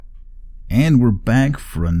And we're back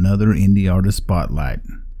for another Indie Artist Spotlight.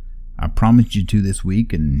 I promised you two this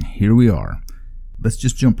week, and here we are. Let's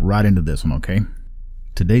just jump right into this one, okay?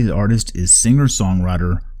 Today's artist is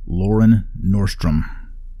singer-songwriter Lauren Norstrom.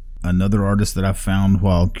 Another artist that I found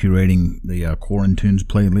while curating the Quarantunes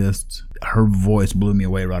playlists. Her voice blew me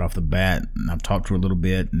away right off the bat, and I've talked to her a little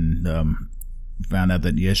bit and found out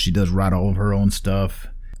that yes, she does write all of her own stuff.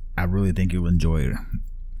 I really think you'll enjoy her.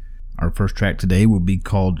 Our first track today will be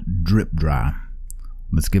called Drip Dry.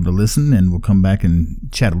 Let's give it a listen, and we'll come back and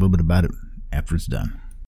chat a little bit about it after it's done.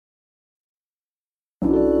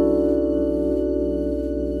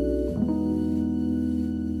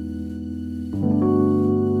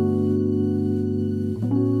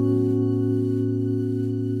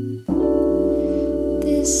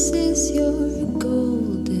 This is your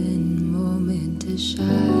golden moment to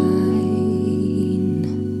shine.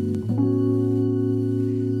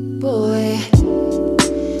 Boy,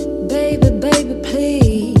 baby,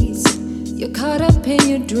 please. You're caught up in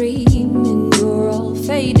your dream and you're all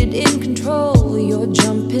faded in control. You're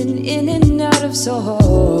jumping in and out of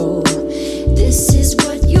Soho. This is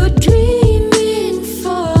what you're dreaming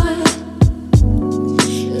for.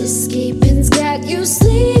 Escaping's got you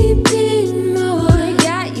sleeping more.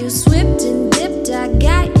 Got you swept and dipped. I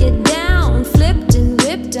got you down, flipped and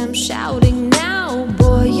whipped. I'm shouting now.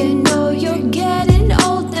 Boy, you know you're getting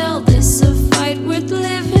old now. This a fight worth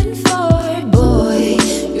living for. Boy,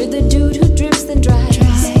 you're the dude who drips then dries.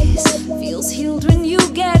 Feels healed when you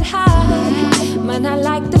get high. Man, I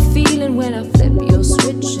like the feeling when I flip your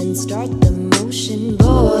switch and start the motion.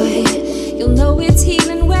 Boy, you'll know it's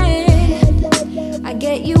healing when I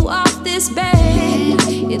get you off this bed.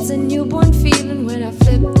 It's a newborn feeling when I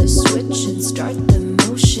flip the switch and start the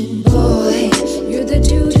motion. Boy, you're the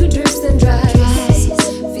dude who drips then dries.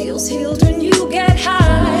 Feels healed when you get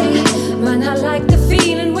high. Man, I like the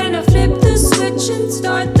feeling when I flip the switch and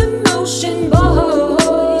start the motion. Boy,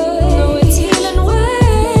 know it's healing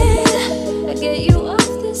when I get you off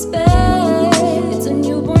this bed. It's a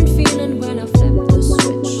newborn feeling when I flip the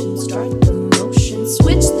switch and start the motion.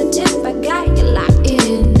 Switch the tip, I got you locked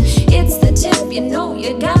in. It's the tip, you know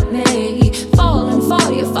you got me. Falling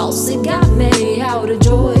for you, falsely got me. Out of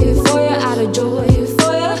joy for you, out of joy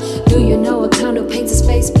for you. Do you know a clown who paints his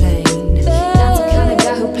face plain? That's the kind of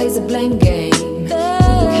guy who plays a blame game. Who's the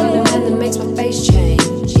kind of man that makes my face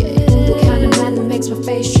change? Yeah, who's the kind of man that makes my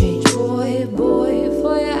face change? Boy,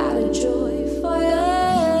 for you, out of joy for you.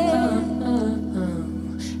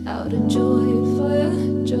 Out of joy for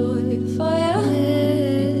you, joy for you.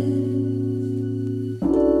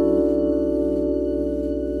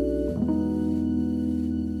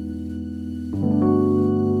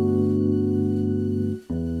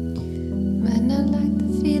 Man, I like the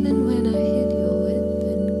feeling when I hit your whip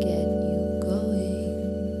and get you going.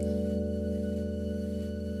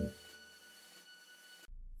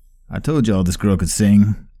 I told y'all this girl could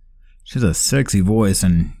sing. She has a sexy voice,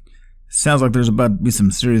 and sounds like there's about to be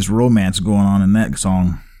some serious romance going on in that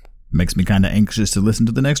song. Makes me kind of anxious to listen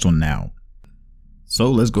to the next one now. So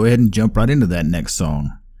let's go ahead and jump right into that next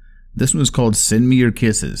song. This one is called Send Me Your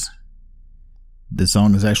Kisses. This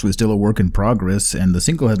song is actually still a work in progress, and the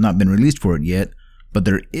single has not been released for it yet, but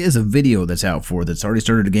there is a video that's out for it that's already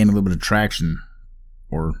started to gain a little bit of traction,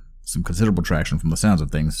 or some considerable traction from the sounds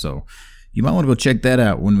of things, so you might want to go check that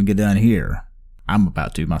out when we get down here. I'm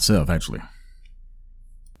about to myself, actually.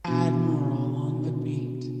 Admiral on the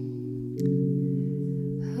beat.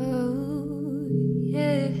 Oh,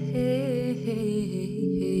 yeah.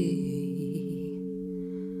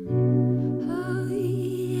 Oh, yeah.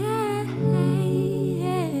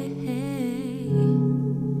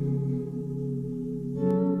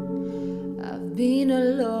 I've been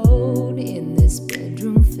alone in this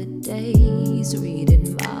bedroom for days,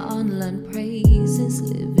 reading my online praises,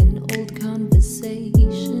 living old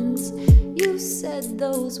conversations. You said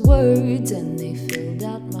those words and they filled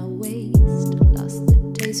out my waist. Lost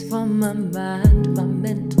the taste from my mind, my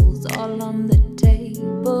mental's all on the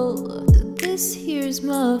table. This here's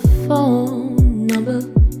my phone number.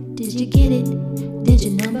 Did you get it? Did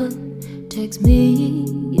you number? Text me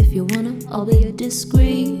if you wanna. I'll be a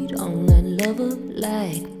discreet online lover.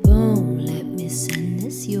 Like boom, let me send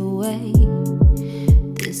this your way.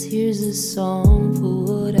 This here's a song for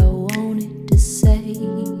what I wanted to say.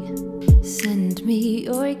 Send me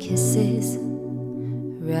your kisses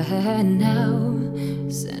right now.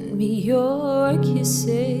 Send me your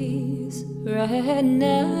kisses right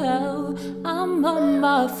now. I'm on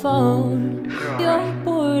my phone, you're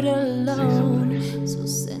bored alone, so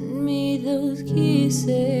send me those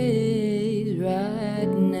kisses right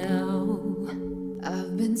now.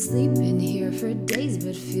 I've been Sleeping here for days,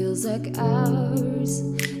 but feels like hours.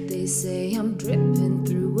 They say I'm dripping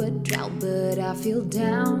through a drought, but I feel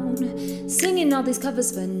down. Singing all these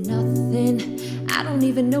covers for nothing. I don't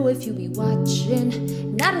even know if you be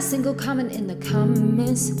watching. Not a single comment in the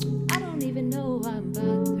comments. I don't even know why I'm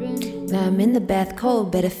bothering. Now I'm in the bath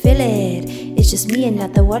cold, better feel it. It's just me and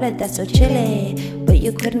not the water that's so chilly. But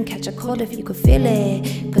you couldn't catch a cold if you could feel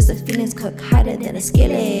it, cause the feelings cook hotter than a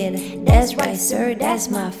skillet. That's right, sir, that's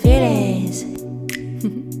my feelings.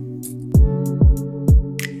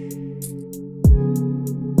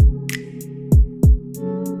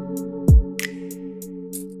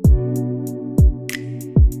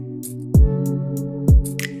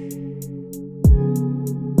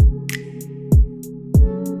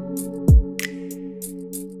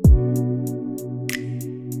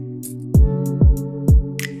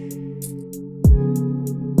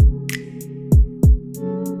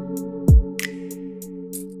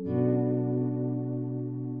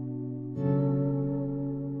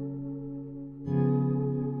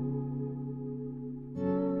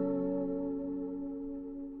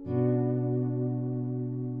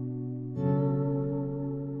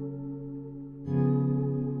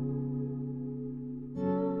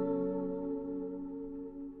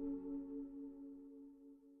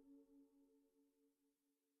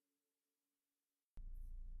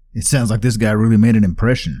 It sounds like this guy really made an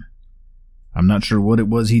impression. I'm not sure what it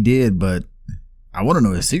was he did, but I want to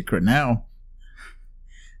know his secret now.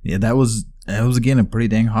 Yeah, that was again a pretty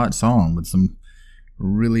dang hot song with some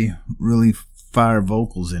really, really fire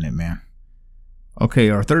vocals in it, man. Okay,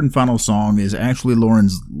 our third and final song is actually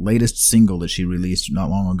Lauren's latest single that she released not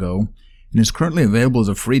long ago, and is currently available as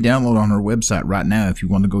a free download on her website right now. If you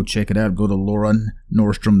want to go check it out, go to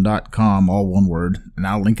laurennorstrom.com, all one word, and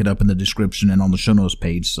I'll link it up in the description and on the show notes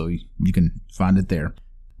page so you can find it there.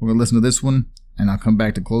 We're going to listen to this one, and I'll come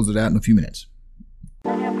back to close it out in a few minutes.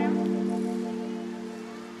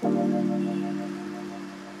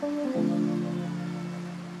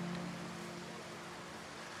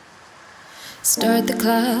 Start the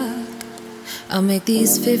clock. I'll make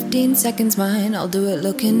these 15 seconds mine. I'll do it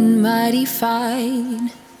looking mighty fine.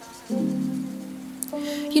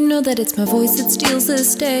 You know that it's my voice that steals the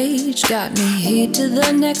stage. Got me here to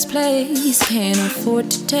the next place. Can't afford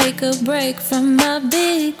to take a break from my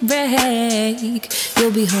big break.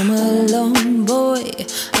 You'll be home alone, boy.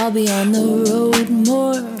 I'll be on the road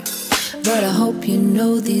more. But I hope you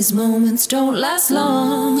know these moments don't last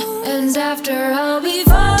long. And after I'll be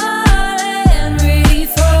falling, really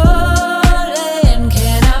falling.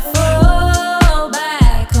 Can I fall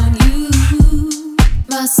back on you?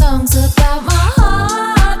 My song's about my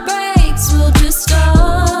heartbreaks. We'll just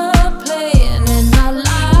stop playing and my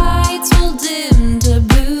lights will dim to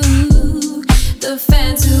blue. The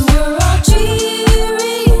fans who were all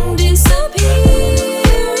cheering disappearing,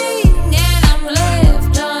 and I'm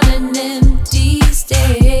left on an empty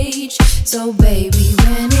stage. So baby,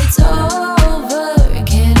 when it's over,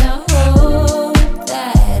 can I hope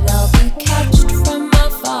that I'll be catched from my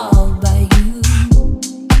fall by you?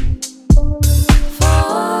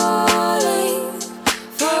 Falling,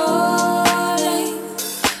 falling,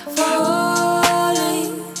 falling.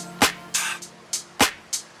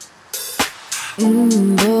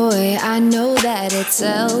 Boy, I know that it's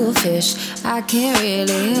selfish. I can't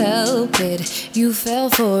really help it. You fell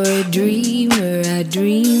for a dreamer, I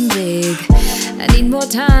dream big. I need more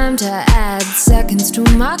time to add seconds to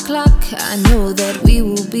my clock. I know that we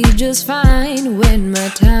will be just fine when my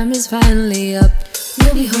time is finally up.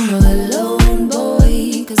 You'll be home alone,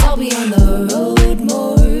 boy, cause I'll be on the road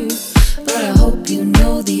more. But I hope you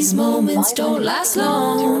know these moments don't last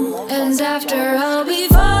long. And after I'll be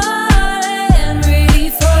falling, really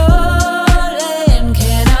falling.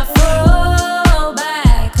 Can I fall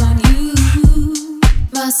back on you?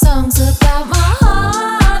 My song's about my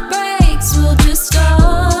heartbreaks. We'll just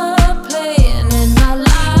stop playing and my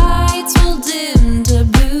lights will dim to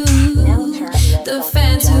blue. The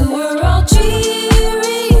fans who were all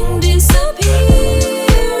cheering disappearing,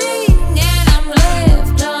 and I'm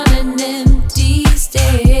left on an empty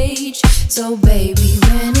stage. So baby,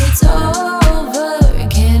 when it's over,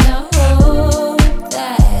 can I hope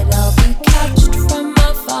that I'll be catched from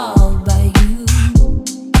my fall by you?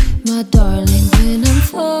 My darling, when I'm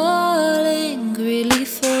falling, really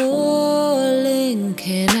falling,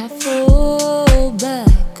 can I fall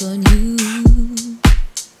back on you?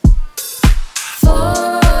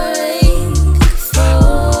 Falling,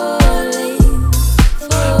 falling,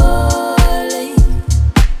 falling, falling,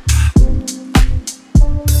 falling,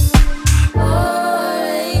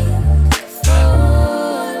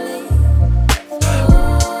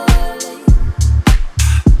 falling.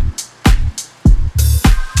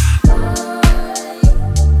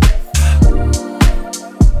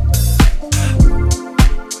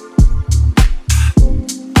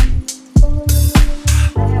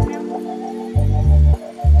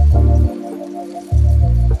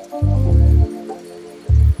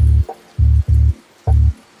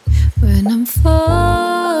 I'm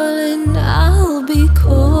falling, I'll be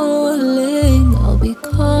calling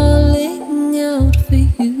out for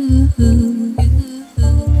you.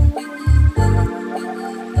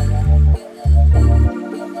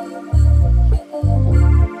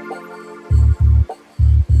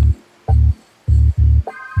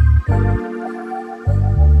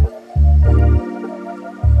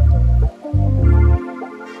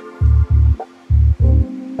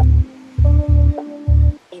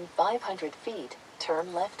 In 500 feet,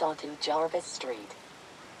 turn left onto Jarvis Street.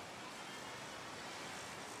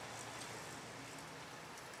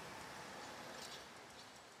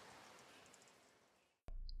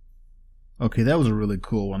 Okay, that was a really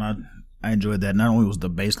cool one. I enjoyed that. Not only was the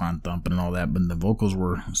bass line thumping and all that, but the vocals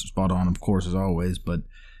were spot on, of course, as always. But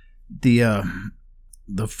the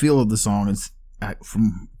feel of the song is,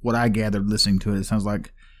 from what I gathered listening to it, it sounds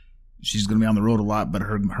like she's going to be on the road a lot, but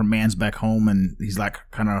her man's back home, and he's like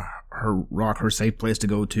kind of her rock, her safe place to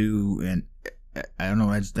go to. And I don't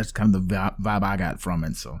know, that's kind of the vibe I got from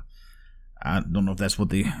it. So I don't know if that's what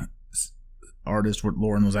the artist, what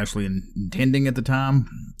Lauren was actually intending at the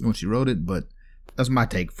time when she wrote it, but that's my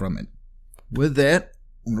take from it. With that,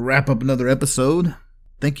 I'm going to wrap up another episode.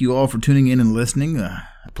 Thank you all for tuning in and listening. I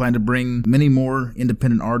plan to bring many more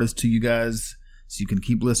independent artists to you guys so you can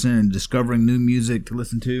keep listening and discovering new music to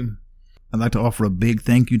listen to. I'd like to offer a big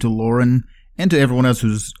thank you to Lauren and to everyone else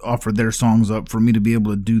who's offered their songs up for me to be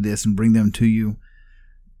able to do this and bring them to you.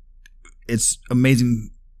 It's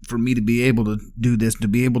amazing for me to be able to do this, to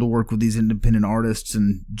be able to work with these independent artists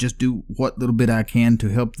and just do what little bit I can to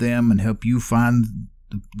help them and help you find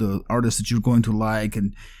the artists that you're going to like.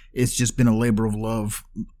 And it's just been a labor of love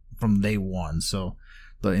from day one. So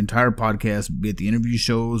the entire podcast, be it the interview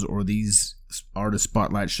shows or these artist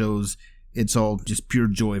spotlight shows, it's all just pure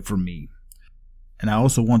joy for me. And I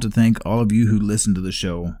also want to thank all of you who listen to the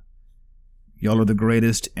show. Y'all are the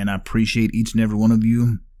greatest, and I appreciate each and every one of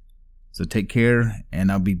you. So take care,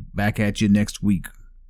 and I'll be back at you next week.